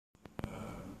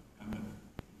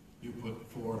you put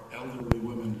 4 elderly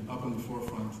women up in the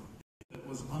forefront that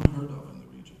was unheard of in the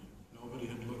region. Nobody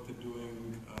had looked at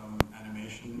doing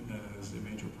animation as a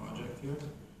major project here,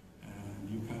 and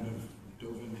you kind of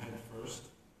dove in head first.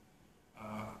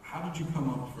 How did you come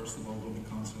up, first of all, with the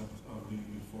concept of the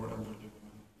 4 elderly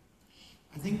women?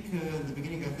 I think in the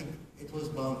beginning, I think it was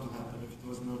bound to happen. If it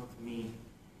was not me,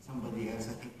 somebody else.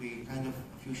 I think we kind of,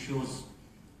 a few shows,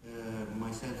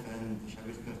 myself and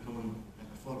Shabir Cartoon,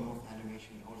 like a form of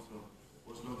animation also,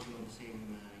 was not in the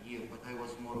same year, but I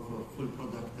was more of a full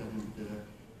product, and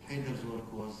Haider's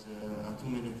work was a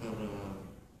 2-minute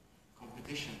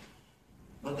competition.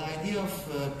 But the idea of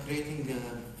creating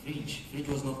Freej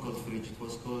was not called Freej, it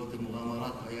was called the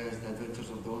Amanat, the Adventures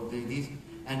of the Old Ladies,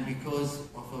 and because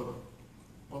of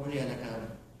probably like a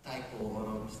typo or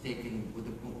a mistake with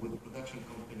the production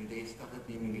company, they started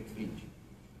naming it Freej,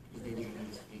 because they didn't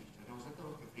use Freej. And I was like,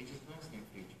 oh, okay, Freej is a nice name,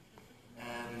 Freej.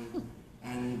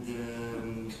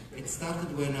 It started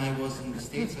when I was in the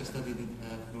States. I studied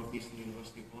at Northeastern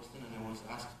University of Boston, and I was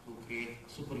asked to create a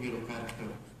superhero character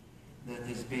that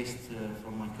is based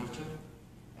from my culture.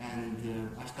 And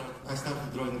I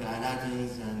started drawing the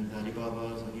Aladdins and the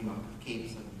Alibabas and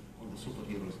capes and all the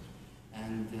superheroes.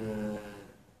 And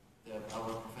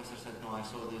our professor said, no, I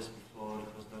saw this before,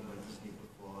 it was done by Disney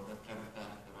before, that kind of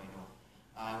character I know.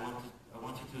 I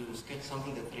want you to sketch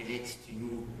something that relates to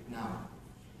you now.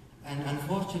 And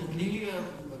unfortunately,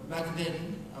 back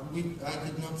then, I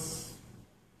did not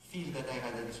feel that I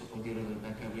had any superhero that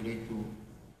I can relate to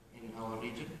in our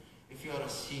region. If you are a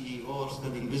CEO or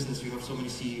studying business, you have so many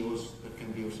CEOs that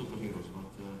can be your superheroes.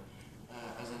 But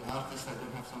as an artist, I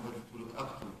don't have somebody to look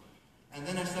up to. And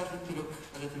then I started to look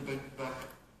a little bit back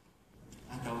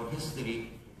at our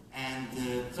history, and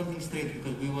something strange,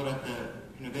 because we were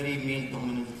in a very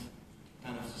male-dominant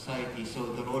kind of society,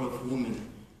 so the role of women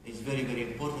is very, very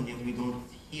important, yet we don't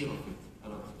hear of it a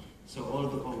lot.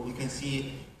 So we can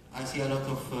see, I see a lot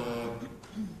of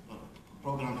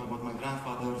programs about my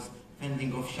grandfathers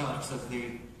fending off sharks as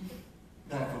they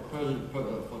dive for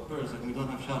pearls, and we don't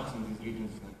have sharks in these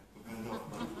regions to fend off,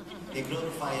 but they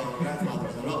glorify our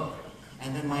grandfathers a lot.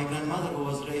 And then my grandmother, who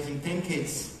was raising 10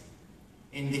 kids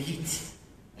in the heat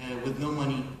with no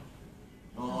money,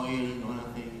 no oil, no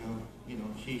nothing,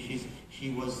 she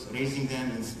was raising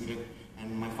them,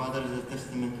 and my father is a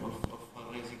testament of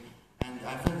her raising. And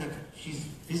I felt that she's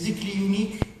physically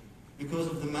unique because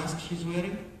of the mask she's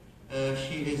wearing.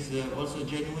 She is also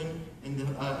genuine in the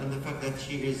fact that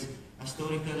she is a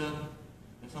storyteller,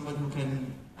 somebody who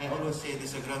can, I always say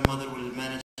this, a grandmother will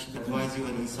manage to advise you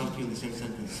and insult you in the same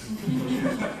sentence.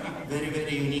 Very,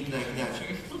 very unique like that.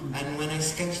 And when I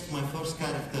sketched my first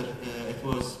character, it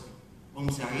was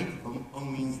Saeed.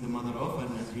 Means the mother of,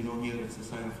 and as you know here, it's a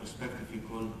sign of respect if you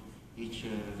call each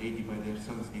lady by their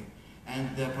son's name.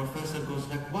 And the professor goes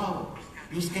like, wow,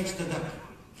 you sketched a duck.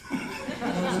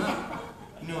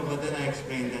 No, but then I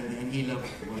explained that, and he loved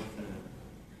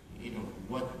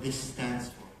what this stands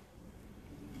for.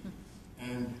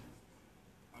 And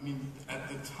I mean, at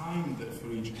the time that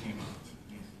Freej came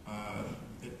out,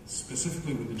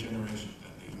 specifically with the generation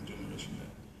then, the young generation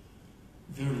then,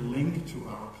 their link to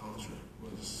our culture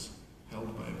was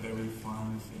held by a very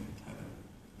fine, thin tether.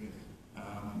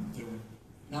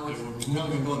 Now it's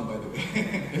gone, by the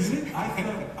way. Is it?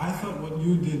 I thought what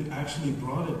you did actually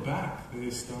brought it back. They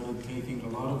started taking a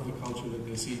lot of the culture that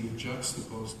they see, you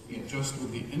juxtaposed, just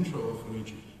with the intro of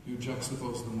Freej, you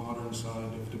juxtaposed the modern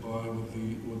side of Dubai with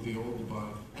the old Dubai.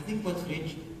 I think what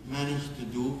Freej managed to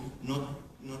do, not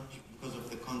because of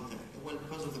the content, well,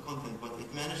 because of the content, but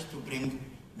it managed to bring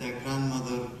the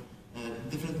grandmother,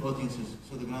 different audiences.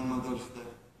 So the grandmothers, the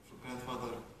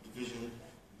grandfather division,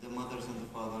 the mothers and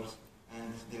the fathers,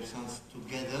 and their sons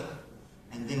together,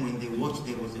 and then when they watched,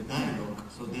 there was a dialogue,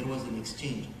 so there was an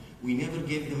exchange. We never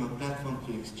gave them a platform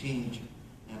to exchange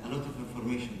a lot of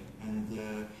information,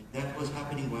 and that was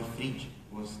happening while Freej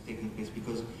was taking place,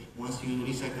 because once you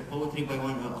recite a poetry by a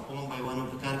poem by one of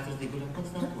the characters, they go like, what's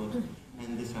that word?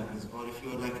 And this happens. Or if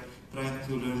you're like trying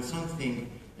to learn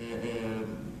something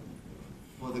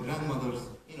for the grandmothers,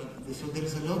 so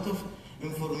there's a lot of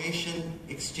information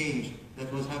exchange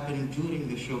that was happening during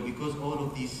the show, because all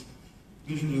of these,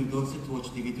 usually you don't sit to watch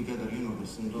TV together, you know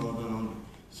this, and on.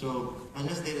 So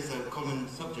unless there is a common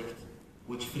subject,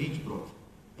 which Freej brought,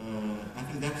 I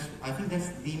think that's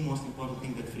the most important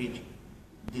thing that Freej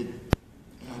did.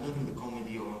 I don't think the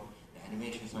comedy or the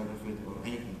animation side of it or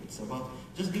anything. It's about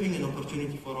just giving an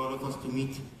opportunity for all of us to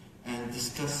meet and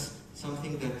discuss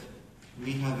something that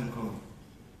we have in common.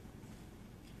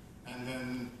 And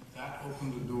then that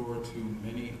opened the door to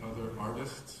many other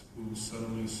artists who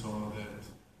suddenly saw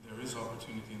that there is is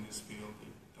opportunity in this field.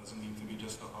 It doesn't need to be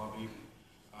just a hobby,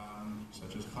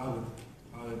 such as Khaled.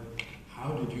 Khaled,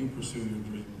 how did you pursue your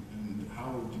dream, and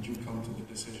how did you come to the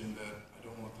decision that I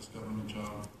don't want this government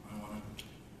job, I want to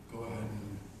go ahead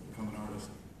and become an artist?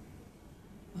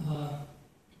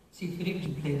 See,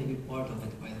 Freej played a big part of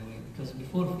it, by the way, because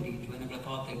before Freej, I never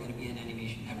thought there was going to be an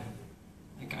animation ever.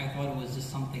 Like, I thought it was just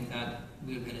something that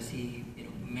we were going to see, you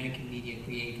know, American media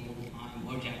create all the time,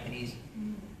 or Japanese,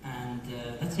 and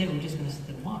that's it. We're just going to sit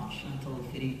and watch until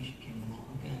Freej came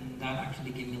along, and that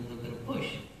actually gave me a little bit of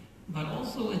push. But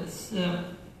also, it's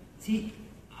see,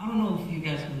 I don't know if you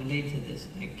guys can relate to this.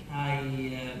 Like,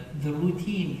 the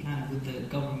routine kind of with the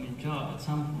government job at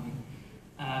some point.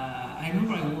 I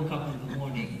remember I woke up in the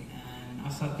morning and I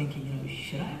started thinking, you know,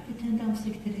 should I pretend I'm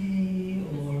sick today?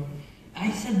 Or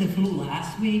I said the flu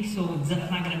last week, so it's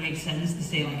not going to make sense to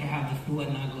say like I have the flu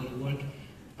and not go to work.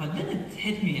 But then it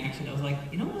hit me actually. I was like,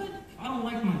 you know what? If I don't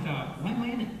like my job, why am I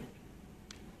in it?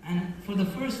 And for the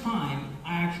first time,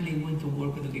 I actually went to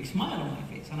work with a big smile on my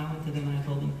face. And I went to them and I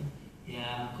told them,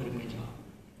 yeah, I'm quitting my job.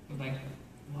 They were like,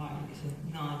 why? They said,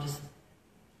 no,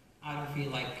 I don't feel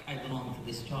like I belong to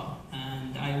this job.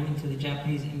 And I went to the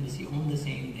Japanese embassy on the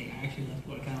same day. I actually left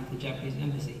work. I went to the Japanese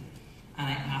embassy. And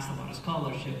I asked about a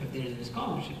scholarship, if there is a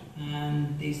scholarship.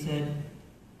 And they said,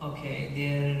 okay,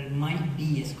 there might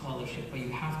be a scholarship, but you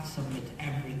have to submit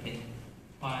everything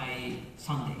by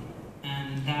Sunday.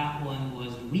 And that one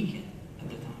was the weekend at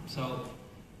the time. So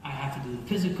I have to do the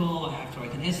physical, I have to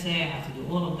write an essay, I have to do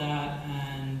all of that.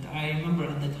 And I remember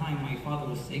at the time my father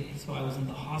was sick, so I was in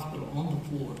the hospital on the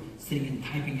floor, sitting and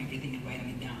typing everything and writing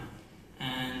it down.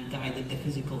 And I did the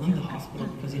physical in the hospital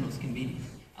because, you know, it's convenient.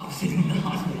 I was sitting in the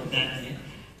hospital that day.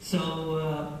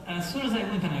 So as soon as I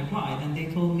went and I applied, and they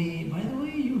told me, by the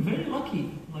way, you're very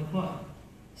lucky. Like what? I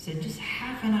said, just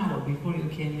half an hour before you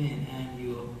came in and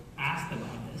you asked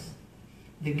about this,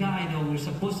 the guy that we're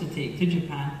supposed to take to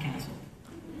Japan canceled.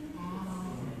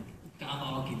 I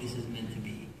thought, okay, this is meant to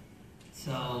be.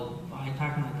 So I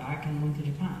packed my bag and went to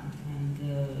Japan, and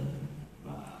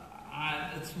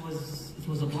it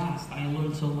was a blast. I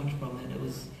learned so much from it.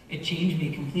 It changed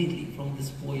me completely from the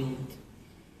spoiled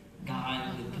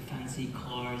guy with the fancy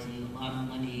cars and a lot of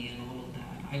money and all of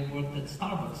that. I worked at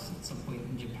Starbucks at some point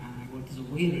in Japan. I worked as a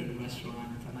waiter in a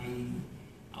restaurant, and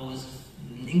I was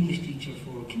an English teacher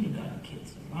for kindergarten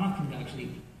kids. Well, not kindergarten, actually,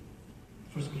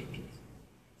 first grade kids.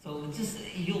 So it's just,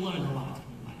 you learn a lot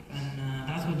from life, and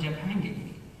that's what Japan gave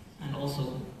me. And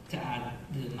also to add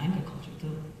the manga culture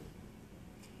too.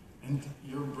 And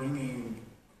you're bringing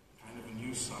kind of a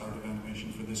new side of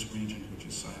animation for this region, which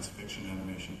is science fiction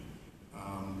animation.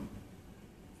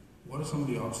 What are some of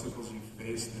the obstacles you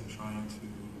faced in trying to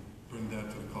bring that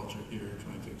to the culture here,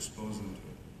 trying to expose them to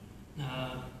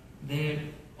it?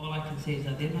 All I can say is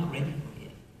that they're not ready for it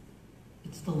yet.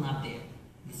 It's still not there.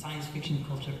 The science fiction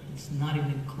culture is not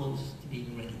even close to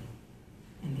being ready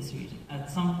in this region. At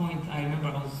some point, I remember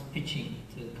I was pitching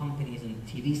to companies and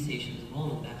TV stations and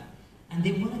all of that, and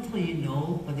they want to tell you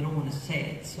no, but they don't want to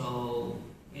say it. So,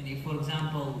 for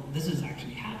example, this has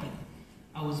actually happened.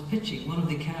 I was pitching, one of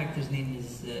the characters' name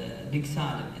is Big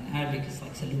Salim. In Arabic, it's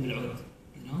like Salim al-Ud,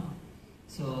 you know?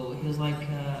 So he was like,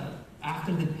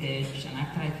 after the pitch, and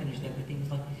after I finished everything, he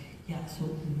was like, yeah, so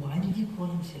why did you call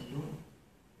him Salim?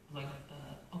 I was like,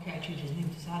 okay, I changed his name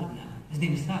to Salim now. His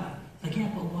name is Salim. Like, yeah,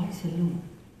 but why Salim?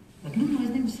 Like, no, his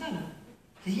name is Salim.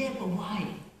 Like, yeah, but why?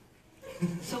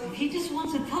 So he just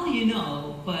wants to tell you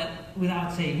no, but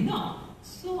without saying no.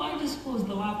 So I just closed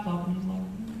the laptop and he was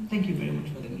like, thank you very much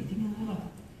for the meeting, and I left.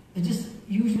 It just,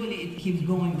 usually it keeps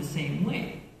going the same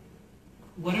way.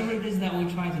 Whatever it is that we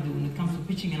try to do when it comes to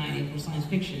pitching an idea for science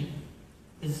fiction,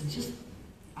 is just,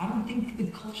 I don't think the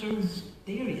culture is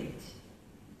there yet.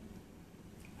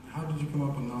 How did you come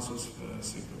up with Nasser's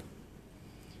secret?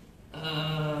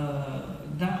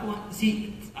 That one,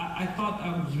 see, I thought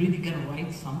I was really going to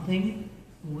write something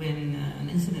when an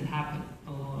incident happened.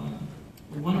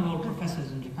 One of our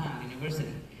professors in Japan,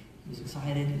 university, he was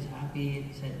excited, he was happy, and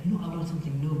he said, you know, I learned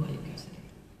something new about you guys today.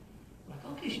 I'm like,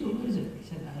 okay, sure, what is it? He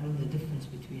said, I learned the difference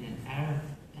between an Arab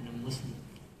and a Muslim.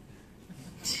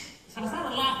 So I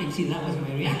started laughing. See, that was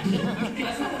my reaction.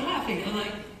 I started laughing. I was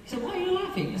like, he said, why are you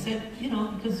laughing? I said, you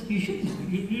know, because you should know.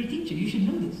 You're a teacher. You should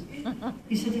know this.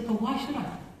 He said, yeah, but why should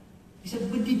I? He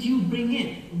said, what did you bring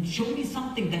in? Show me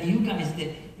something that you guys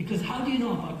did. Because how do you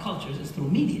know about cultures? It's through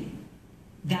media.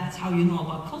 That's how you know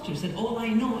about culture. He said, all I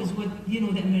know is what, you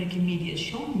know, the American media is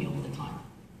showing me all the time.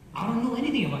 I don't know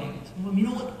anything about you guys. Well, you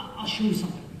know what? I'll show you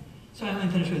something. So I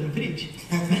went and showed him Freej.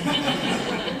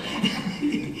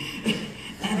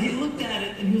 And he looked at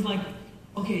it and he was like,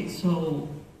 okay, so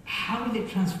how do they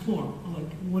transform? I'm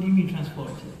like, what do you mean transform?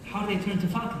 How do they turn to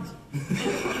falcons?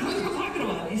 What are you talking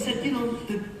about? He said, you know,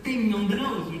 the thing on the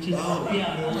nose, which is, It's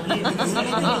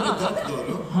better than a duck, though,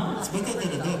 no? Huh? It's better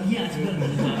than a duck. Yeah, it's better than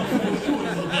a duck. For sure,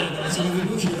 it's better than a It's duck. an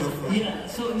evolution of... Yeah,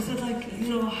 so he said, like, you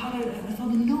know, how do I thought,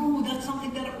 no, that's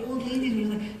something that old ladies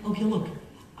were like, okay, look,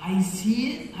 I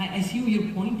see it, I see what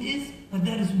your point is, but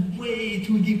that is way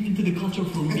too deep into the culture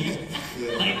for me.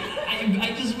 Yeah. Like,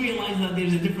 I just realized that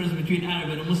there's a difference between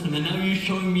Arab and a Muslim, and now you're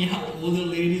showing me how older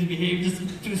ladies behave just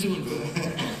too soon.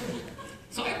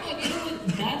 So I thought, you know what,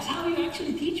 that's how you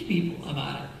actually teach people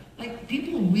about it. Like,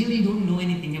 people really don't know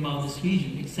anything about this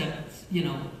region except, you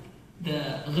know,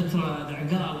 the Ghitra, the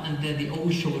Agal, and then they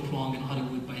always show it wrong in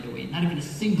Hollywood, by the way. Not even a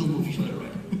single movie showed it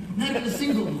right. Not even a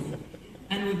single movie.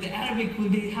 And with the Arabic,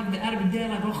 when they have the Arabic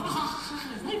dialogue,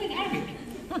 it's not even Arabic.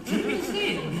 It's not even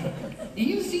saying. And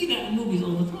you see that in movies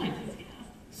all the time.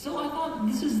 So I thought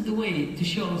this is the way to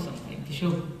show something, to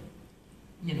show,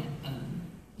 you know,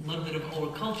 a little bit of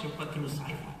our culture, but through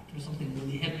sci-fi, through something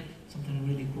really hip, something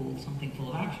really cool, something full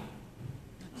of action.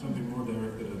 Something more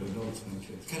directed at adults than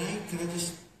kids. Can I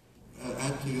just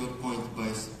add to your point,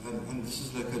 Bais, and this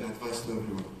is like an advice to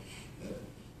everyone.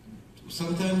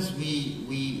 Sometimes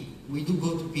we do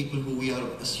go to people who we are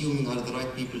assuming are the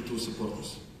right people to support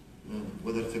us,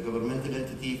 whether it's a governmental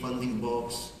entity, funding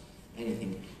box,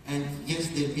 anything. And yes,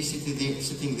 they'll be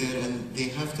sitting there and they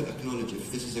have to acknowledge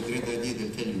if this is a great idea,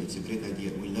 they'll tell you it's a great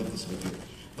idea, we love this idea.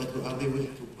 But are they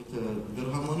willing to put a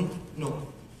dirham on it? No.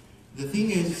 The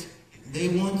thing is, they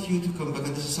want you to come back,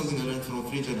 and this is something I learned from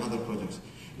Freej and other projects.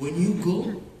 When you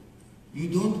go, you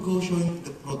don't go showing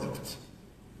the product.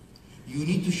 You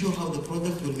need to show how the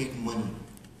product will make money.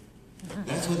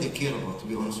 That's what they care about, to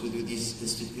be honest with you.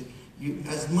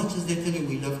 As much as they tell you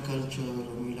we love culture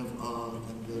and we love art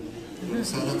and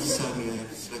Salat Samia,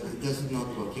 it's like it does not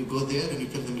work. You go there and you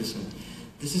tell them, listen,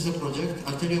 this is a project,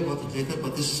 I'll tell you about it later,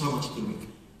 but this is how much it will make.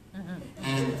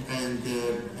 And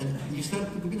you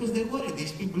start, because they're worried.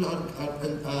 These people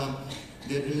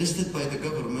they're enlisted by the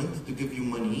government to give you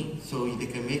money so they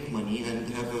can make money and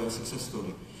have a success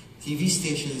story. TV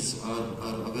stations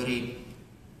are a very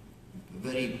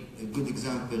good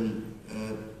example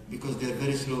because they're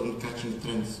very slow in catching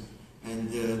trends, and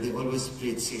they always play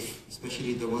it safe,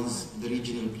 especially the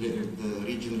regional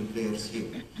players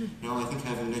here. Now I think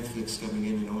having Netflix coming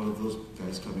in and all of those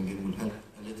guys coming in will help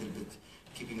a little bit,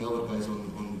 keeping our guys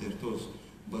on their toes.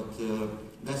 But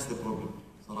that's the problem,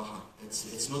 Saraha.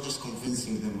 It's not just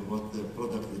convincing them about the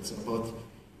product, it's about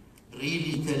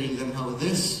really telling them how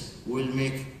this will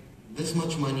make this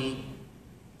much money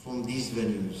from these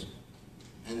venues.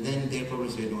 And then they'll probably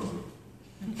say no.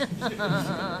 That's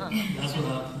what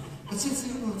happened. But since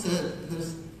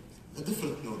there's a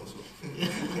different no this one.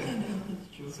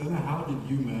 So how did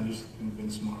you manage to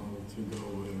convince Marvel to go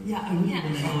with... Yeah, I really want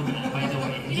to know that, by the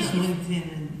way. I just went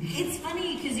in. It's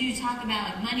funny because you talk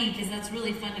about money, because that's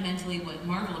really fundamentally what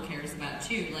Marvel cares about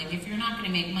too. Like, if you're not going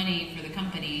to make money for the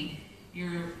company,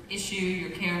 your issue,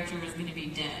 your character is going to be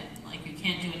dead. Like, you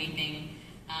can't do anything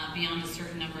beyond a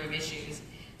certain number of issues.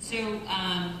 So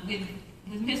with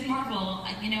Ms. Marvel,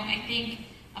 I think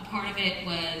a part of it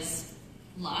was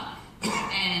luck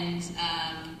and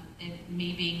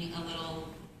me being a little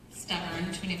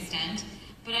stubborn to an extent.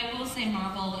 But I will say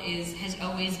Marvel has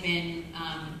always been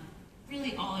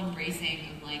really all embracing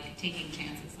of like taking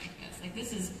chances like this. Like,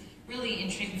 this is really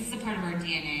interesting. This is a part of our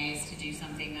DNA, is to do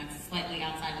something that's slightly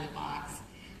outside of the box,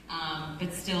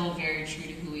 but still very true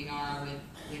to who we are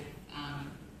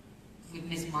with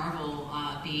Ms. Marvel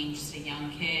being just a young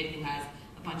kid who has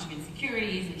a bunch of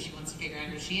insecurities and she wants to figure out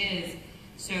who she is.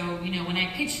 So, when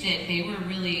I pitched it, they were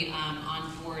really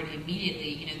on board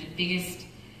immediately.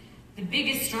 The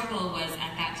biggest struggle was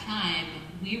at that time,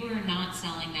 we were not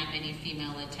selling that many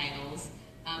female-led titles.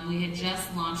 We had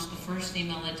just launched the first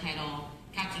female-led title,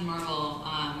 Captain Marvel,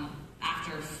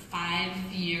 after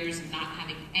 5 years of not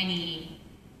having any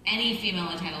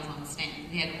female-led titles on the stand.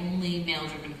 We had only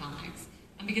male-driven comics,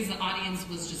 because the audience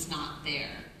was just not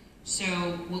there. So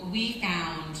what we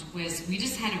found was we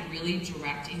just had a really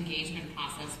direct engagement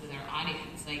process with our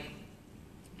audience. Like,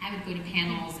 I would go to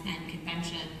panels and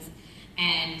conventions,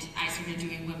 and I started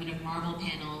doing Women of Marvel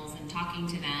panels and talking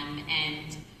to them,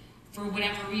 and for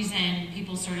whatever reason,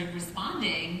 people started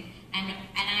responding, and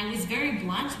I was very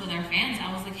blunt with our fans.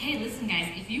 I was like, hey, listen guys,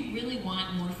 if you really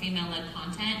want more female-led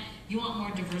content, you want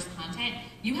more diverse content,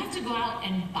 you have to go out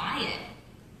and buy it.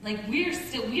 Like, we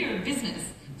are a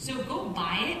business, so go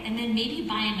buy it, and then maybe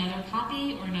buy another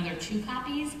copy or another 2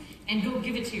 copies, and go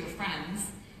give it to your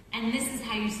friends, and this is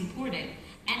how you support it.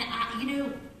 And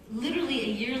literally a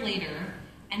year later,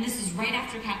 and this was right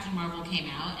after Captain Marvel came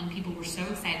out, and people were so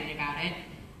excited about it.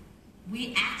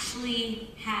 We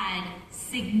actually had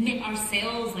our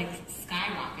sales like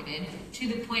skyrocketed to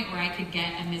the point where I could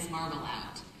get a Ms. Marvel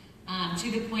out,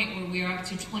 to the point where we are up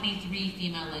to 23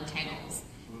 female-led titles.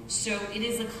 So it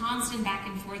is a constant back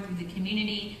and forth with the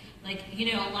community. Like,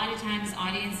 you know, a lot of times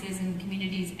audiences and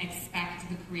communities expect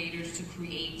the creators to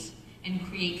create and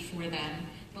create for them,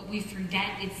 but we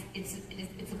forget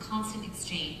it's a constant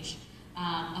exchange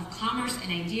of commerce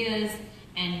and ideas,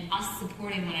 and us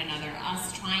supporting one another,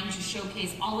 us trying to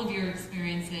showcase all of your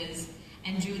experiences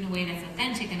and do it in a way that's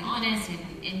authentic and honest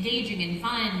and engaging and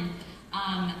fun.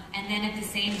 And then at the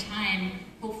same time,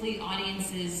 hopefully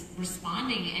audiences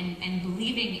responding and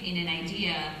believing in an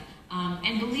idea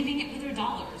and believing it with their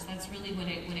dollars. That's really what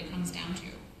it comes down to.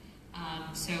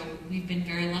 So we've been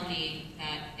very lucky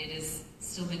that it has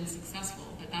still been successful.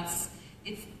 But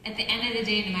it's at the end of the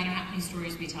day, no matter how many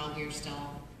stories we tell, we are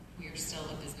still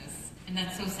a business. And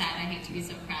that's so sad. I hate to be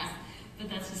so crass, but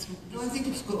that's just. No, I think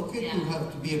it's okay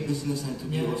to be a business and to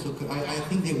be also. I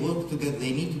think they work together.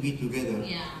 They need to be together.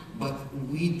 Yeah. But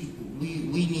we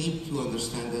need to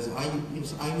understand, as I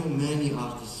know many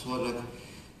artists who are like,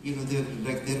 you know,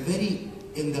 they're very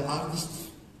in the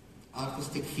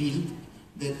artistic field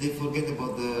that they forget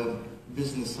about the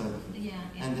business side of it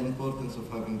and the importance of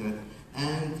having that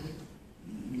and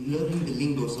learning the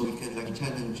lingo so we can like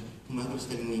challenge. Whomever is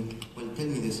telling me, well, tell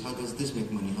me this, how does this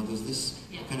make money? How does this,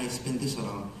 how can I spend this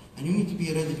around? And you need to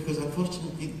be ready because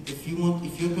unfortunately, if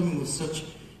you're coming with such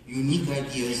unique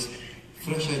ideas,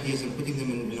 fresh ideas and putting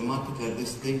them in a market like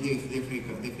this, they freak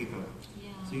out. Yeah.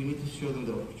 So you need to show them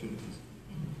the opportunities.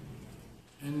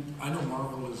 And I know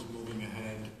Marvel is moving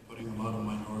ahead, putting a lot of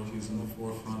minorities in the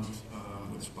forefront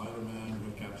with Spider-Man,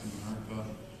 with Captain America.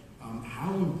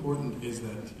 How important is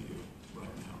that to you right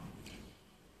now?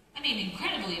 I mean,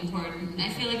 incredibly important. I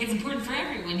feel like it's important for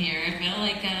everyone here. I feel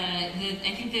like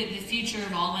I think that the future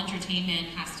of all entertainment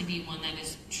has to be one that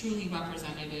is truly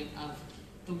representative of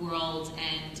the world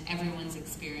and everyone's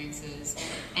experiences.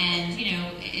 And, you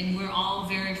know, and we're all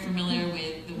very familiar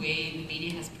with the way the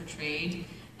media has portrayed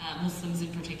Muslims in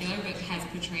particular, but has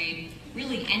portrayed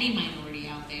really any minority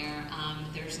out there.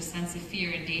 There's a sense of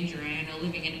fear and danger. And I know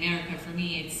living in America, for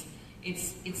me,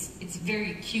 it's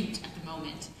very acute at the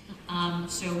moment.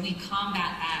 So we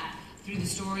combat that through the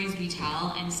stories we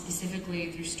tell, and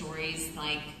specifically through stories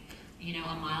like, you know,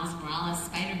 a Miles Morales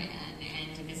Spider-Man,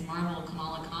 and a Ms. Marvel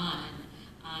Kamala Khan,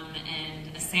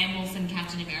 and a Sam Wilson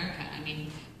Captain America. I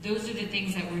mean, those are the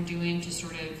things that we're doing to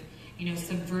sort of, you know,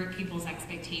 subvert people's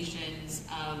expectations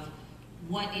of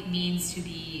what it means to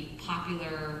be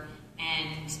popular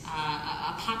and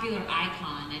a popular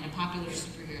icon and a popular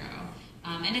superhero.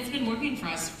 And it's been working for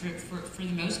us for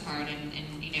the most part,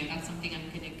 and you know, that's something I'm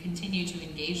going to continue to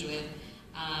engage with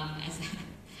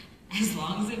as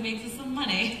long as it makes us some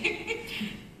money.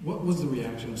 What was the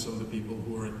reaction of some of the people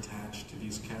who were attached to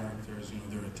these characters? You know,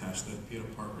 they're attached to Peter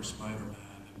Parker, Spider-Man,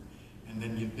 and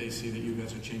then they see that you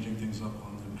guys are changing things up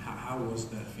on them. How was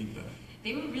that feedback?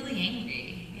 They were really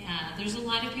angry. Yeah, there's a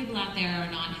lot of people out there who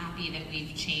are not happy that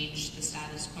we've changed the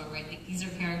status quo, right? Like, these are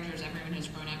characters everyone has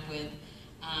grown up with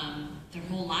their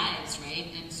whole lives, right?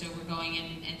 And so we're going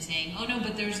in and saying, oh no,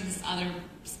 but there's this other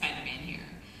Spider-Man here.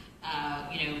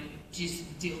 You know,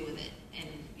 just deal with it. And,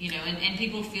 you know, and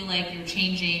people feel like you're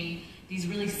changing these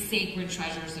really sacred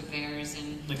treasures of theirs.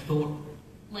 And like Thor.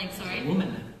 Like, sorry? A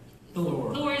woman.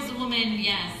 Thor. Thor is a woman,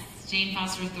 yes. Jane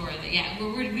Foster Thor. Yeah,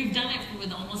 we've done it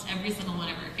with almost every single one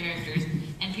of our characters.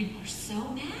 And people are so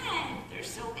mad. They're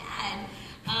so mad.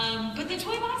 But the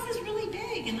toy box is really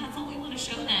big, and that's all we want to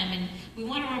show them. And we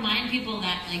want to remind people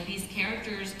that, like, these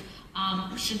characters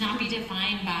should not be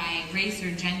defined by race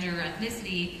or gender or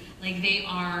ethnicity. Like,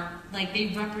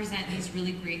 they represent these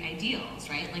really great ideals,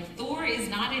 right? Like, Thor is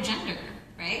not a gender,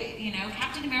 right? You know,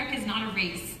 Captain America is not a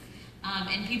race.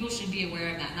 And people should be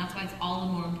aware of that. And that's why it's all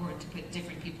the more important to put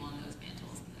different people in those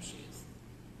mantles and those shoes.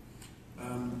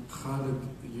 Khaled,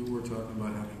 you were talking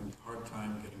about having a hard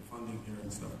time getting funding here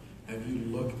and stuff. Have you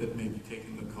looked at maybe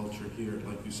taking the culture here,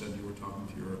 like you said you were talking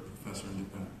to your professor in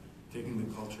Japan, taking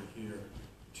the culture here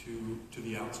to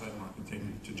the outside market, taking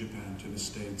it to Japan, to the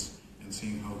States, and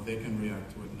seeing how they can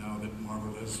react to it now that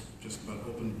Marvel has just about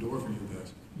opened the door for you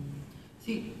guys?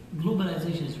 See,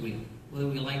 globalization is real, whether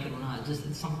we like it or not.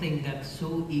 It's something that's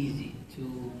so easy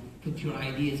to put your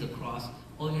ideas across.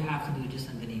 All you have to do is just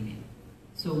send an email.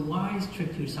 So why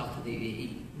restrict yourself to the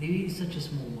UAE? The UAE is such a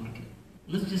small market.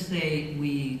 Let's just say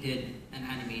we did an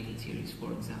animated series,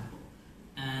 for example,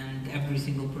 and every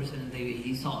single person in the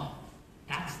UAE saw it.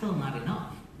 That's still not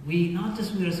enough. We're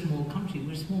a small country,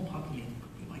 we're a small populated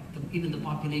country. Like, even the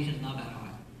population is not that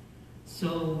high.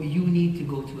 So you need to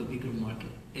go to a bigger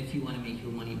market if you want to make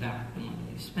your money back, the money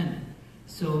you spend.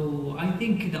 So I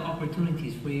think the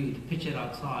opportunities for you to pitch it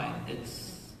outside,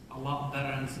 it's a lot better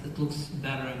and it looks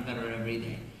better and better every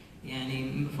day.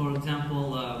 And for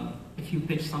example, if you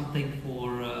pitch something for,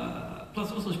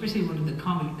 plus also especially with the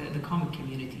comic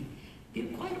community,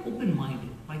 they're quite open-minded.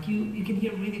 Like you can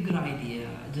hear a really good idea,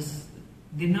 just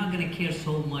they're not going to care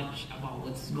so much about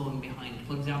what's going behind it.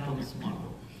 For example, Miss Marvel.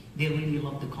 They really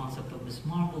love the concept of Miss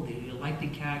Marvel, they really like the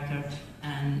character,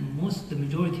 and the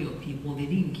majority of people, they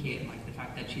didn't care, like the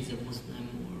fact that she's a Muslim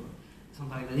or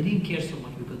something like that. They didn't care so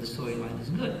much because the storyline is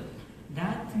good.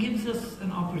 That gives us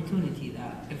an opportunity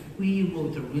that if we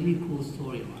wrote a really cool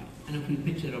storyline, and if we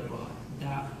pitch it abroad,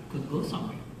 that could go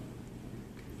somewhere.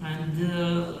 And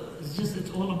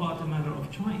it's all about a matter of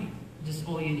trying. Just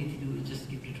all you need to do is just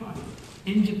give it a try.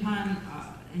 In Japan,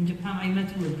 I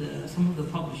met with some of the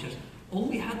publishers. All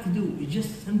we had to do is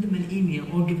just send them an email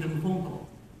or give them a phone call.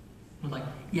 We're like,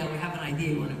 yeah, we have an idea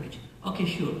you want to pitch. Okay,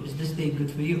 sure. Is this day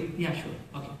good for you? Yeah, sure.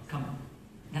 Okay, come on.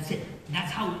 That's it.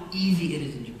 That's how easy it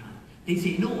is in Japan. They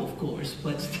say no, of course,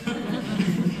 but still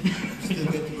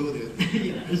get to go there.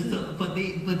 Yeah, but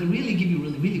they really give you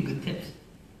really good tips.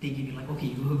 They give you like, okay,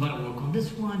 you've got to work on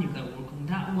this one, you've got to work on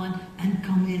that one, and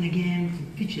come in again to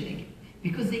pitch it again.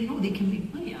 Because they know they can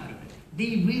make money out of it.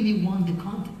 They really want the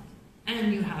content.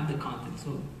 And you have the content,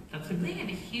 so that's a They have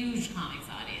a huge comics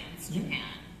audience,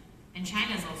 Japan. And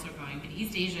China's also growing, but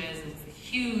East Asia is a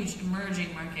huge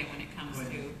emerging market when it comes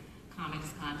to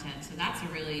comics content. So that's a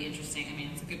really interesting,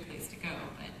 it's a good place to go,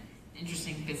 but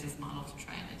interesting business model to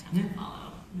try and attempt to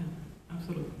follow. Yeah,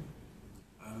 absolutely.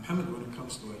 Mohammed, when it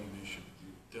comes to animation,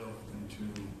 you delved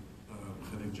into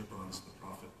Khalid Gibran's The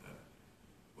Prophet, that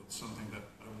was something that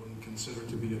I wouldn't consider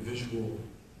to be a visual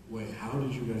way. How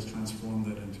did you guys transform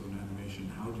that into an animation?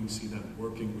 How do you see that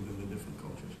working within the different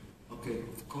cultures? Okay,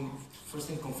 first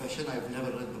thing, confession, I've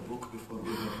never read the book before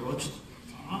we were approached.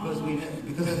 Wait.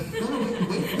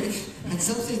 At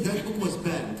some stage that book was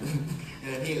banned.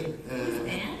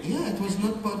 Yeah, it was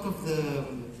not part of the,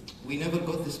 we never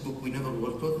got this book, we never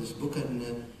worked on this book, and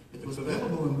it was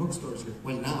available in bookstores here.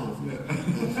 Well, now.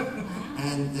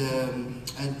 And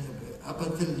up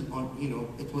until,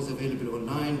 it was available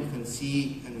online, we can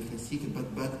see it,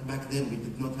 but back then we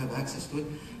did not have access to it.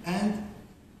 And,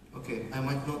 okay, I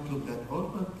might not look that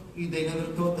old, but they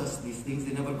never taught us these things.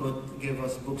 They never gave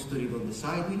us books to read on the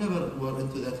side. We never were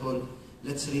into that whole,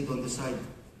 let's read on the side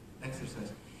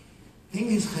exercise. Thing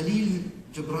is, Khalil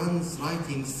Gibran's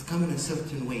writings come in a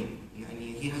certain way.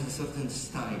 He has a certain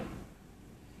style.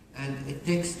 And it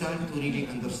takes time to really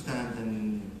understand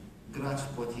and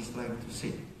grasp what he's trying to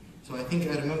say. So I think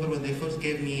I remember when they first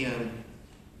gave me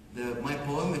my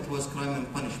poem, it was Crime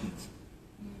and Punishment.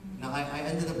 Now I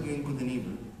ended up doing Good and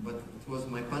Evil, but it was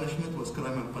my punishment was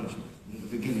Crime and Punishment in the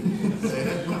beginning. So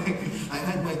I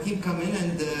had my team come in,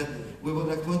 and we were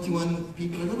like 21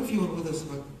 people. I don't know if you were with us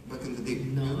back in the day.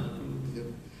 No.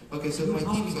 Yeah. Okay, so my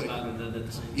team, sorry.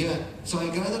 Yeah, so I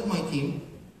gathered my team.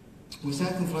 We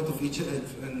sat in front of each other,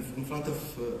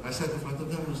 I sat in front of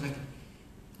them, and I was like,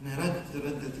 and I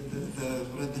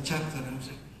read the chapter, and I was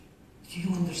like, do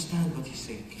you understand what he's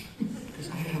saying? Because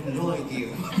I have no idea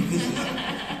what this is.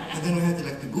 And then we had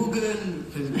to Google,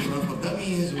 for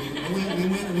dummies,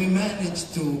 we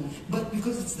managed to, but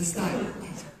because it's the style.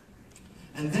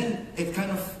 And then it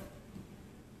kind of,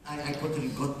 I totally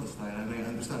got the style, and I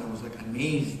understand. I was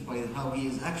amazed by how he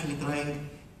is actually trying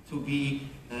to be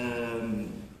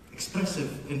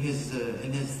expressive in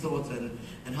his thoughts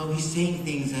and how he's saying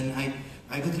things, and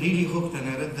I got really hooked, and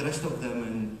I read the rest of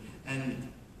them, and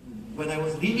when I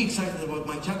was really excited about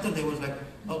my chapter, they was like,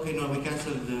 okay, no, we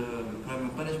cancelled Crime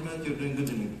and Punishment, you're doing Good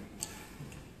and Evil.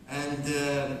 And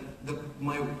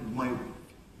my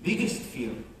biggest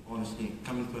fear, honestly,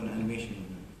 coming to an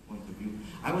animation point of view,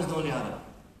 I was the only Arab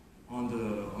on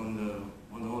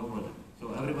the whole project.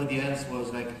 So everybody else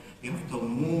was like, you have Tom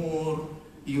Moore,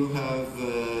 you have,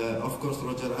 of course,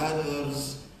 Roger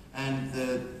Allers, and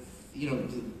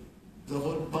the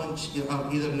whole bunch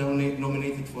are either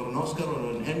nominated for an Oscar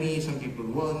or an Emmy. Some people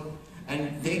won,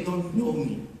 and they don't know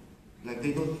me.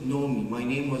 They don't know me. My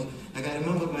name was I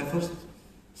remember my first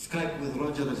Skype with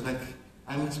Roger was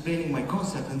I'm explaining my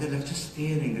concept, and they're just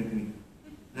staring at me,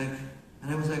 and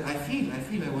I was I feel.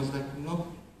 I was no.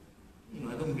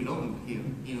 I don't belong here.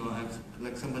 I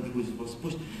was somebody who was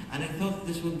pushed. And I thought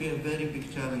this would be a very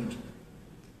big challenge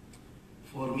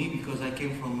for me because I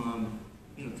came from,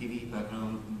 TV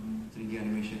background, 3D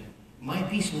animation. My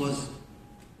piece was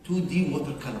 2D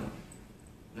watercolor.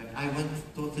 I went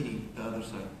totally the other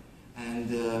side.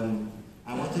 And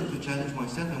I wanted to challenge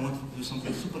myself. I wanted to do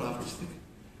something super artistic.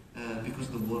 because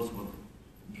the words were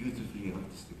beautifully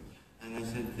artistic. And I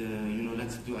said,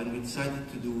 let's do, and we decided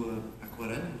to do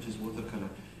aquarelle, which is watercolor.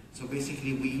 So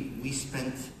basically we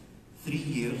spent 3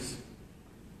 years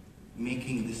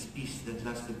making this piece that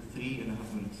lasted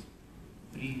 3.5 minutes.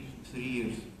 Three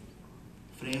years.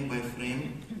 Frame by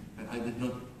frame. I did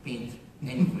not paint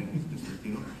any frames,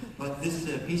 But this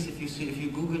piece, if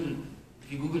you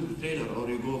Google the trailer or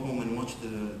you go home and watch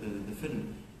the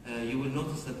film, you will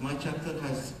notice that my chapter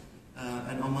has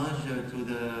an homage to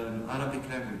the Arabic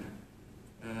language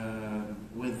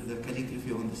with the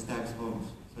calligraphy on the stag's horns.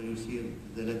 So you see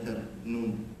the letter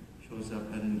Noon shows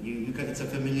up, and it's a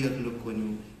familiar look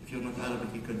when if you're not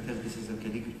Arabic, you can tell this is a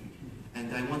calligraphy.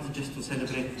 And I wanted just to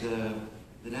celebrate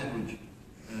the language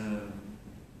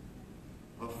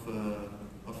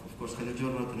of course, Khaled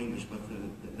wrote in English, but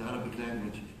the Arabic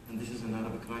language, and this is an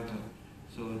Arabic writer.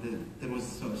 So there was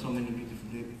so many beautiful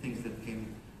things that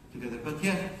came together. But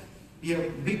yeah,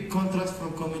 big contrast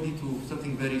from comedy to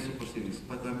something very super serious.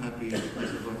 But I'm happy I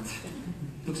survived.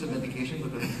 Took some medication,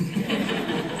 but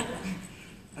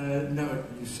now,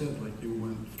 you said you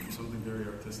went from something very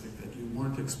artistic that you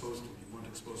weren't exposed to. You weren't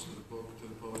exposed to the book, to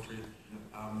the poetry.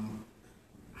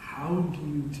 How do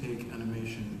you take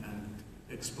animation and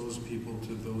expose people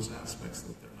to those aspects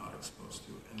that they're not exposed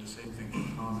to? And the same thing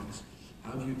with comics.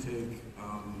 How do you take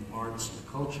arts, the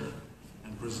culture,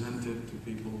 and present it to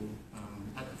people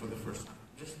for the first time?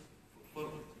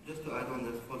 Just to add on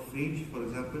that, for Freej, for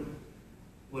example,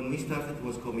 when we started, it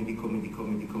was comedy,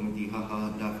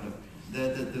 haha, laugh.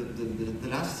 The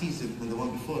last season and the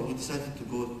one before, we decided to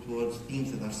go towards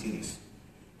themes that are serious.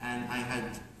 And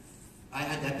I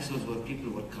had episodes where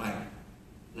people were crying.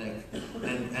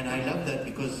 And I love that,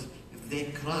 because if they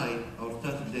cry or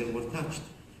they were touched,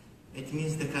 it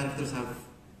means the characters have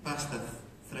passed that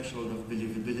threshold of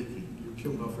believability. You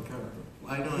killed off a character.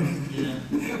 I know. Yeah.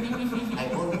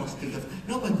 I almost killed off.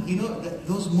 No, but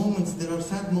those moments, there are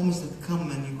sad moments that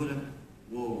come and you go like,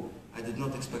 whoa, I did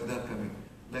not expect that coming.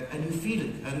 And you feel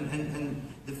it. And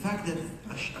the fact that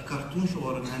a cartoon show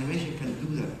or an animation can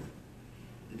do that,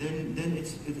 then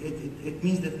it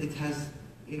means that it has,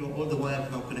 all the while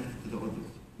now connected to the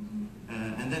audience.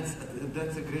 And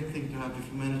that's a great thing to have if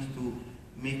you manage to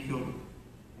make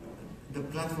the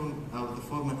platform or the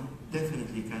format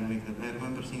definitely can make that. I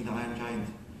remember seeing the Iron Giant,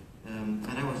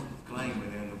 and I was crying by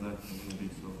the end of that movie.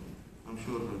 So I'm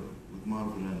sure with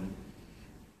Marvel and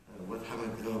what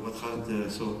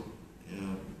Khaled saw,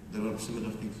 there are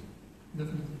similar things.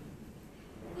 Definitely.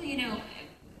 Well,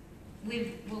 with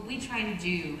what we try to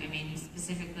do,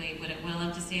 specifically what I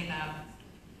love to say about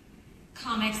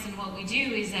comics and what we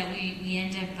do is that we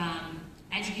end up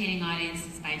educating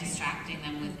audiences by distracting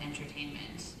them with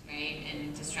entertainment, right?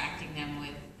 And distracting them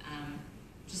with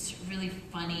just really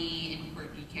funny and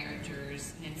quirky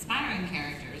characters, and inspiring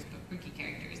characters, but quirky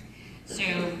characters. So,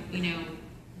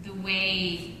 the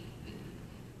way,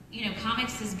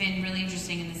 comics has been really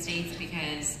interesting in the States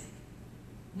because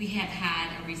we have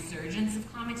had a resurgence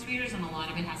of comics readers, and a lot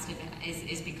of it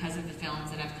is because of the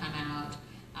films that have come out,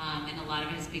 and a lot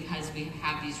of it is because we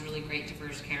have these really great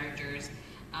diverse characters.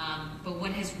 But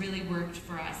what has really worked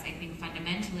for us, I think,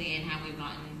 fundamentally, and how we've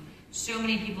gotten so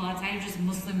many people outside of just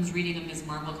Muslims reading a Ms.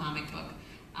 Marvel comic book,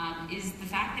 is the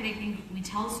fact that I think we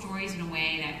tell stories in a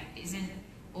way that isn't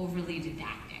overly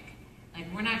didactic.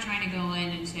 We're not trying to go in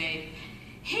and say,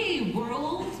 hey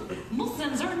world,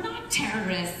 Muslims are not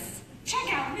terrorists.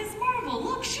 Check out Ms. Marvel,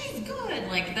 look, she's good.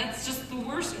 That's just the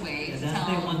worst way to tell. That's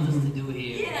what they want us to do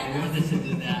here. Yeah, they want us to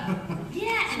do that.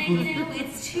 Yeah, and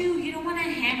it's too, you don't want to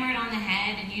hammer it on the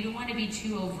head, and you don't want to be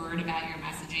too overt about your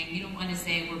messaging. You don't want to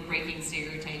say we're breaking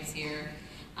stereotypes here.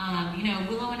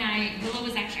 Willow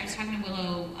was actually, I was talking to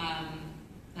Willow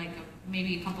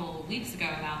maybe a couple weeks ago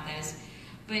about this,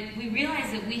 but we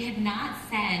realized that we had not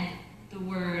said the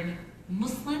word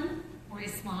Muslim or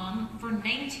Islam for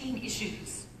 19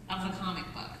 issues of the comic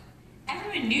book.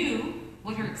 Everyone knew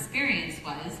what her experience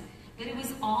was, but it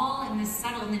was all in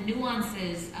the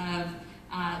nuances of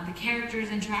the characters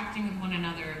interacting with one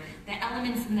another, the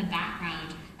elements in the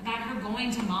background, about her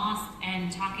going to mosque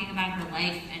and talking about her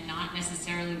life and not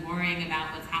necessarily worrying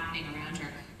about what's happening around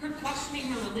her. Her questioning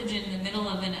her religion in the middle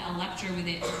of a lecture with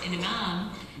an imam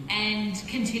and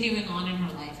continuing on in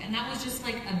her life. And that was just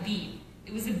like a beat.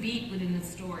 It was a beat within the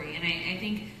story. And I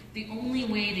think the only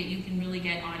way that you can really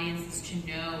get audiences to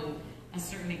know a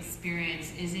certain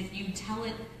experience is if you tell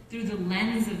it through the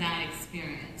lens of that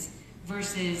experience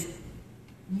versus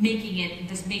making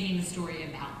the story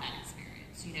about that experience.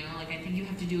 I think you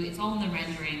have to do it's all in the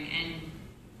rendering, and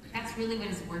that's really what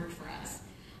has worked for us.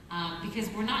 Because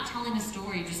we're not telling a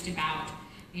story just about,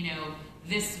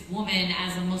 this woman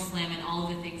as a Muslim and all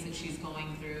of the things that she's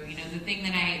going through. You know,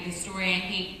 the story I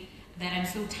hate, that I'm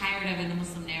so tired of in the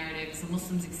Muslim narrative, is the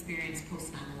Muslims' experience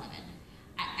post 9/11.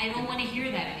 I don't want to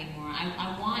hear that anymore.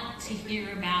 I want to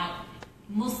hear about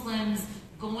Muslims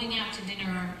going out to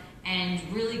dinner and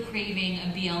really craving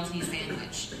a BLT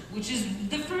sandwich, which is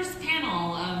the first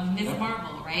panel of Ms.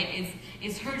 Marvel, right?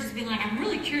 It's her just being like, I'm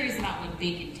really curious about what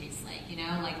bacon tastes like, you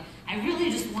know? Like, I really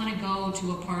just want to go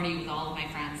to a party with all of my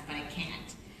friends, but I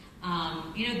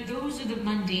can't. You know, those are the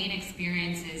mundane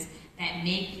experiences that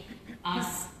make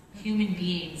us human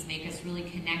beings, make us really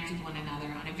connect with one another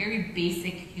on a very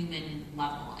basic human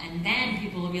level. And then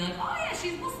people will be like, oh yeah,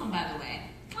 she's Muslim, by the way.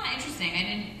 Oh,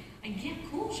 interesting. Yeah,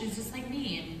 cool, she's just like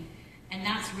me. And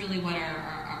that's really what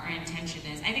our intention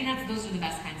is. I think those are the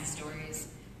best kinds of stories.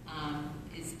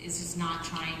 Is just not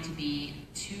trying to be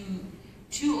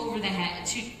too over the head,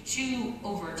 too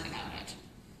overt about it.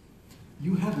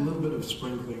 You had a little bit of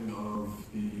sprinkling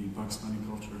of the Pakistani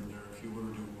culture in there, a few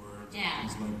Urdu words,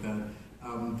 things like that.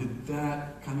 Did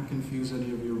that kind of confuse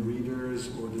any of your readers,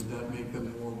 or does that make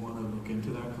them more want to look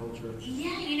into that culture?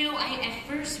 Yeah, you know, at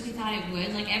first we thought it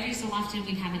would. Like, every so often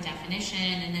we'd have a definition,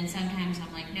 and then sometimes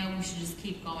I'm like, no, we should just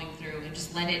keep going through and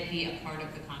just let it be a part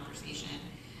of the conversation.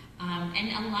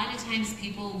 And a lot of times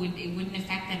it wouldn't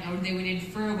affect them, or they would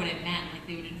infer what it meant. Like,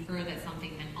 they would infer that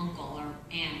something meant uncle or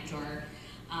aunt, or,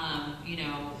 you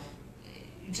know,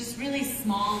 just really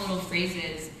small little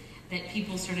phrases that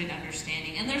people started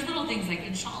understanding. And there's little things like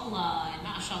inshallah and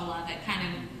mashallah that kind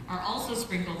of are also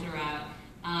sprinkled throughout,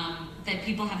 that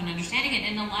people have an understanding of.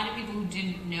 And a lot of people who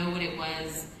didn't know what it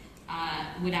was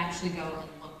would actually go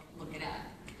and look it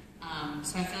up.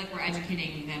 So I feel like we're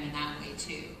educating them in that way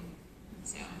too.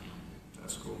 So, yeah.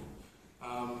 That's cool.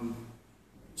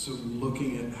 So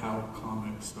looking at how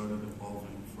comics started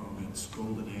evolving from its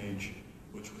golden age,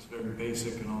 which was very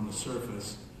basic and on the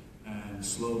surface, and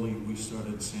slowly we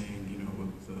started seeing, you know,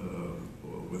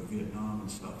 with Vietnam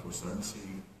and stuff, we're starting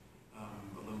seeing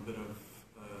a little bit of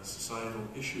societal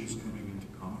issues coming into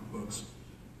comic books,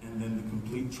 and then the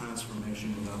complete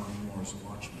transformation with Alan Moore's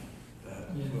Watchmen,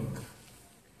 that took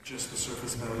just the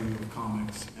surface value of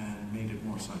comics and made it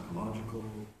more psychological,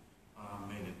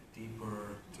 made it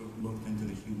deeper, looked into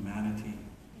the humanity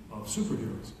of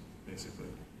superheroes, basically,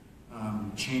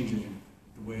 changing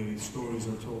the way stories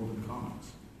are told in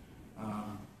comics.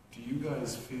 Do you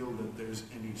guys feel that there's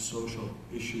any social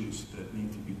issues that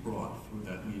need to be brought through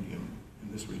that medium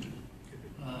in this region?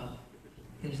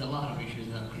 There's a lot of issues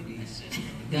that could be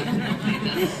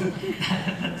definitely,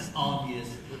 that's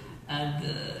obvious.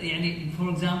 And for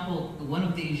example, one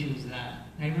of the issues that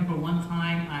I remember, one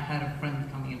time I had a friend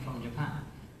coming in from Japan,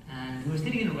 and we were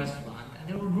sitting in a restaurant, and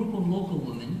there were a group of local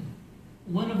women.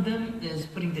 One of them is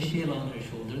putting the shell on her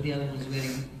shoulder, the other one's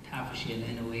wearing half a shell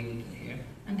in a way with her hair,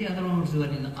 and the other one was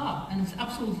wearing the niqab, and it's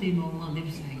absolutely normal, and they're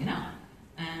just hanging out.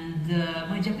 And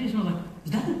my Japanese was like,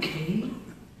 is that okay?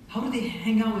 How do they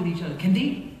hang out with each other? Can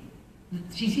they?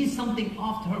 She sees something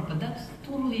off to her, but that's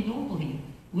totally normal here.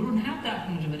 We don't have that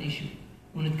much of an issue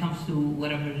when it comes to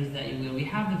whatever it is that you wear. We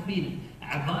have the freedom.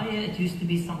 Abaya, it used to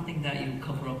be something that you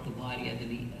cover up the body, I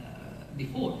believe,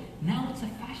 before. Now it's a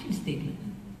fashion statement.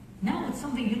 Now it's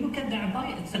something, you look at the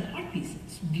abaya, it's an art piece.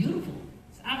 It's beautiful.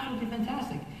 It's absolutely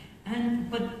fantastic.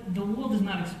 But the world is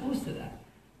not exposed to that.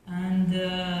 And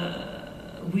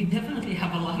we definitely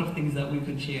have a lot of things that we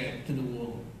could share to the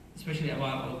world, especially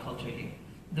about our culture here.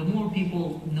 The more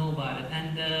people know about it,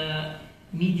 and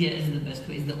media is the best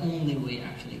way, is the only way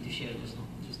actually to share those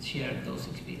knowledge, just share those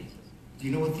experiences. Do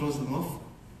you know what throws them off?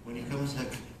 When it comes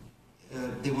like,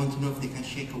 they want to know if they can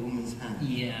shake a woman's hand.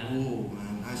 Yeah. Oh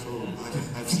man,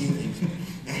 I've seen things.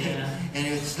 Yeah. And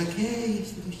it's like, hey,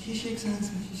 she shakes hands,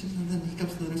 and then he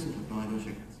comes to the next one, no, I don't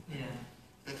shake hands. Yeah.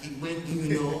 Like, when do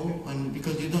you know? And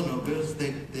because you don't know, girls,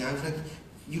 they are like,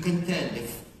 you can tell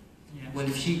if, well,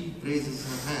 if she raises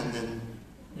her hand, then,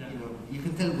 you know, you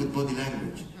can tell with body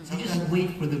language. You just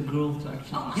wait for the girl to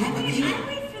actually. Oh, I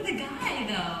wait for the guy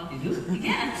though. You do?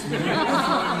 Yes. Am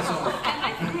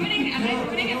I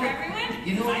ruining it for everyone?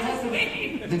 You know what I just happens?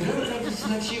 wait. The girl is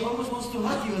like, she almost wants to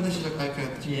hug you, and then she's like, I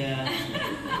can't. Yeah.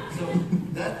 So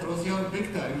that throws you out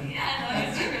big time.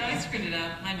 Yeah, no, I screwed it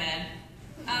up. My bad.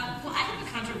 Well, I have a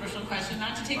controversial question,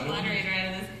 not to take the moderator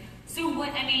out of this. So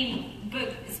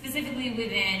but specifically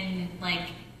within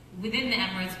the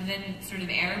Emirates, within sort of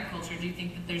Arab culture, do you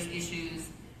think that there's issues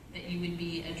that you would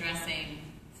be addressing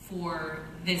for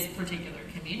this particular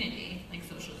community, like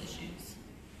social issues?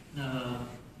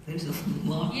 There's a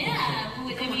lot. Yeah,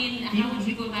 how would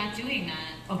you go about doing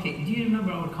that? Okay, do you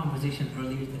remember our conversation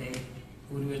earlier today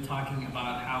when we were talking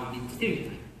about how we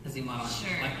stereotype? as Emirati.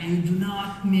 Sure. Like, you do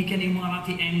not make an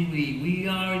Emirati angry. We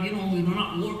are, you know, we do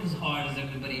not work as hard as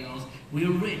everybody else. We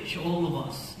are rich, all of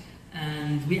us.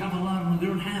 And we have a lot of, we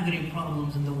don't have any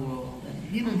problems in the world.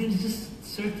 And, you know, there's just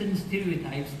certain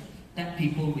stereotypes that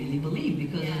people really believe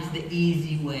because it's the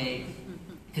easy way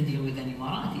to deal with an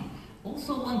Emirati.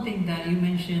 Also, one thing that you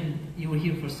mentioned, you were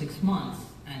here for 6 months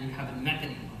and you haven't met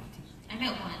an Emirati. I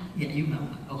met one. Yeah, you met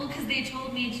one. Okay. Well, because they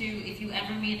told me to, if you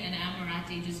ever meet an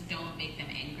Emirati, just don't make them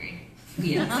angry.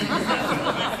 Yeah. So that was the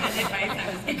lesson advice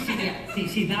I was giving. Yeah.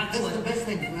 See, that's That's what. the best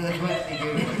advice they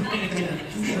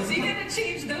gave. So you gotta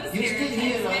change those You're still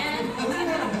here, stereotypes, man. Doesn't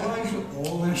that apply to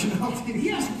all nationalities?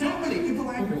 Yeah, So many people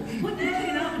angry. What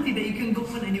nationality that you can go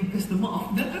in and you piss them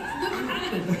off? That never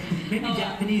happened. Maybe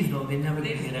Japanese though, they never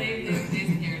They get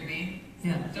it. scared me.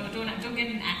 Yeah. Don't get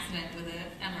in an accident with an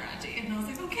Emirati. And I was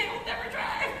like, okay, I'll never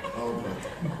drive. Oh,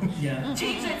 God. Yeah.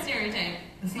 Change that stereotype.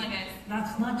 See, Come on, guys.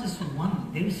 that's not just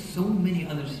one. There's so many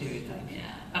other stereotypes.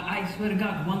 Yeah. I swear to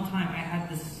God, one time I had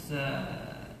this.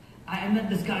 I met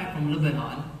this guy from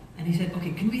Lebanon, and he said,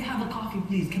 "Okay, can we have a coffee,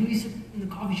 please? Can we sit in the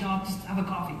coffee shop, just have a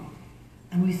coffee?"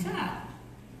 And we sat,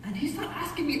 and he started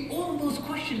asking me all those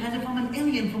questions as if I'm an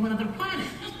alien from another planet.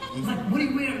 He's like, "What do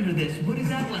you wear under this? What is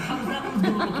that one? How does that one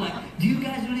gonna look like? Do you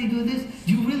guys really do this?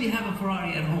 Do you really have a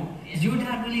Ferrari at home? Is your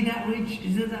dad really that rich?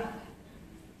 Is it that?"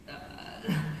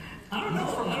 I don't know.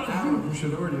 From I an don't know. Arab, you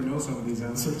should already know some of these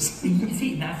answers.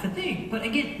 See, that's the thing. But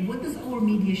again, what does our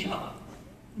media show?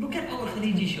 Look at our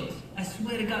Khaliji shows. I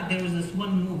swear to God, there was this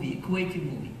one movie, Kuwaiti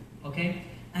movie, okay?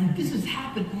 And this has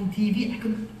happened on TV. It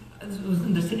was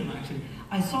in the cinema actually.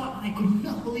 I saw it and I could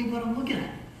not believe what I'm looking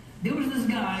at. There was this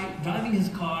guy driving his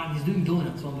car and he's doing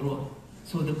donuts on the road.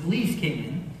 So the police came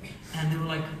in and they were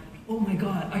like, "Oh my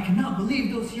God, I cannot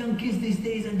believe those young kids these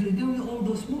days and they're doing all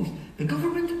those moves. The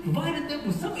government provided them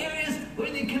with some areas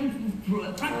where they can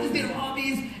practice their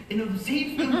hobbies in a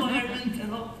safe environment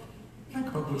and all." Like,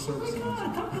 Public oh service my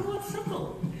God, talk about simple.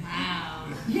 Wow.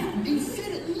 Yeah, you said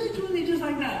it literally just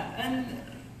like that. And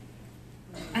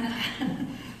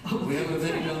We have a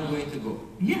very long way to go.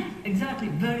 yeah, exactly,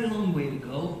 very long way to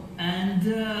go. And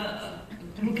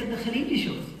look at the Khaliji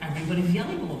shows. Everybody's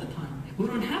yelling all the time. We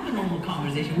don't have a normal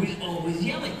conversation. We're always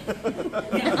yelling.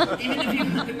 Yeah, even if you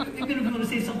want to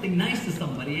say something nice to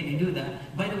somebody and you do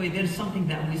that. By the way, there's something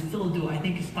that we still do. I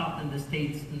think it stopped in the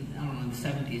States, I don't know, in the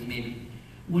 70s maybe.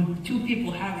 When two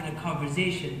people having a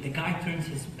conversation, the guy turns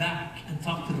his back and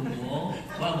talks to the wall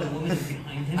while the woman is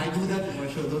behind him. I do that in my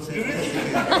show, don't say that.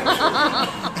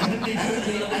 And then they turn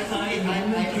to the other side. I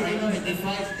know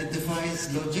it defies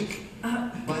logic,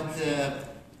 but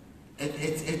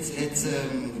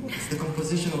it's the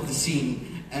composition of the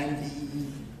scene, and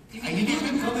you do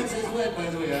the comics as well, by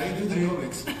the way. I do the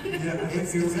comics. Yeah,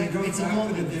 It's a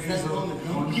moment. It's that moment.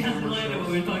 No? Yeah, no, I know what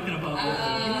we're talking about.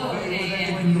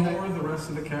 Ignore the rest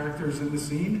of the characters in the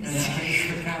scene and face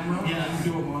the camera Yeah. and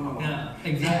do a monologue. Yeah,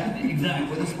 exactly, exactly.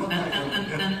 With a spotlight.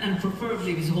 And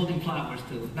preferably he's holding flowers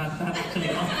too. That actually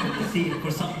helps the scene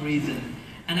for some reason.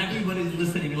 And everybody's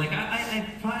listening. Like I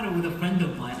tried it with a friend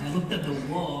of mine. I looked at the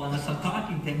wall and I started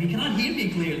talking to him. He cannot hear me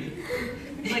clearly.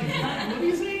 He's like, "What are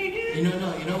you saying again?" You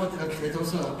know what? It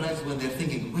also applies when they're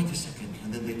thinking, "Wait a second,"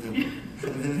 and then they tell me.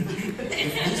 And then,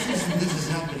 if this is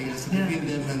happening, it's between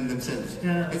them and themselves.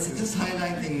 Yeah. It's just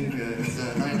highlighting.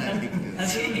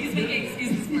 He's making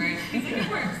excuses for it. He's like, it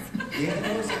works. Yeah,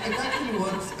 it actually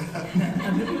works.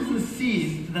 And there was a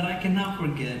scene that I cannot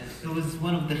forget. It was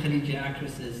one of the Khaliji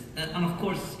actresses. And of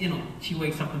course, you know, she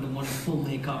wakes up in the morning full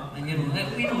makeup. And you know,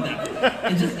 we know that.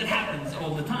 It happens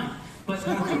all the time. But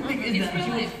the thing is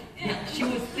that she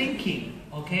was thinking,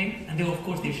 okay? And of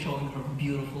course they're showing her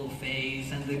beautiful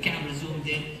face and the camera zoomed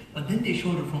in. But then they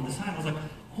showed her from the side. I was like,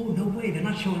 oh, no way, they're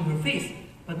not showing her face.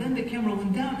 But then the camera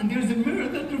went down and there's a mirror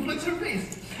that reflects her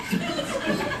face.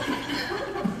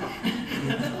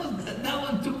 And that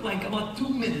one took like about 2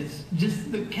 minutes.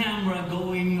 Just the camera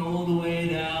going all the way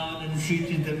down and she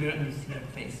reaches the mirror and you see her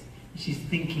face. She's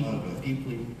thinking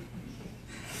deeply.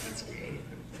 That's great.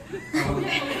 Yeah, we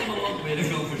have a long way to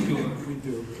go for sure. We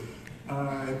do.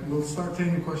 We'll start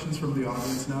taking questions from the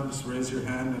audience now. Just raise your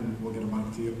hand and we'll get a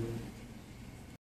mic to you.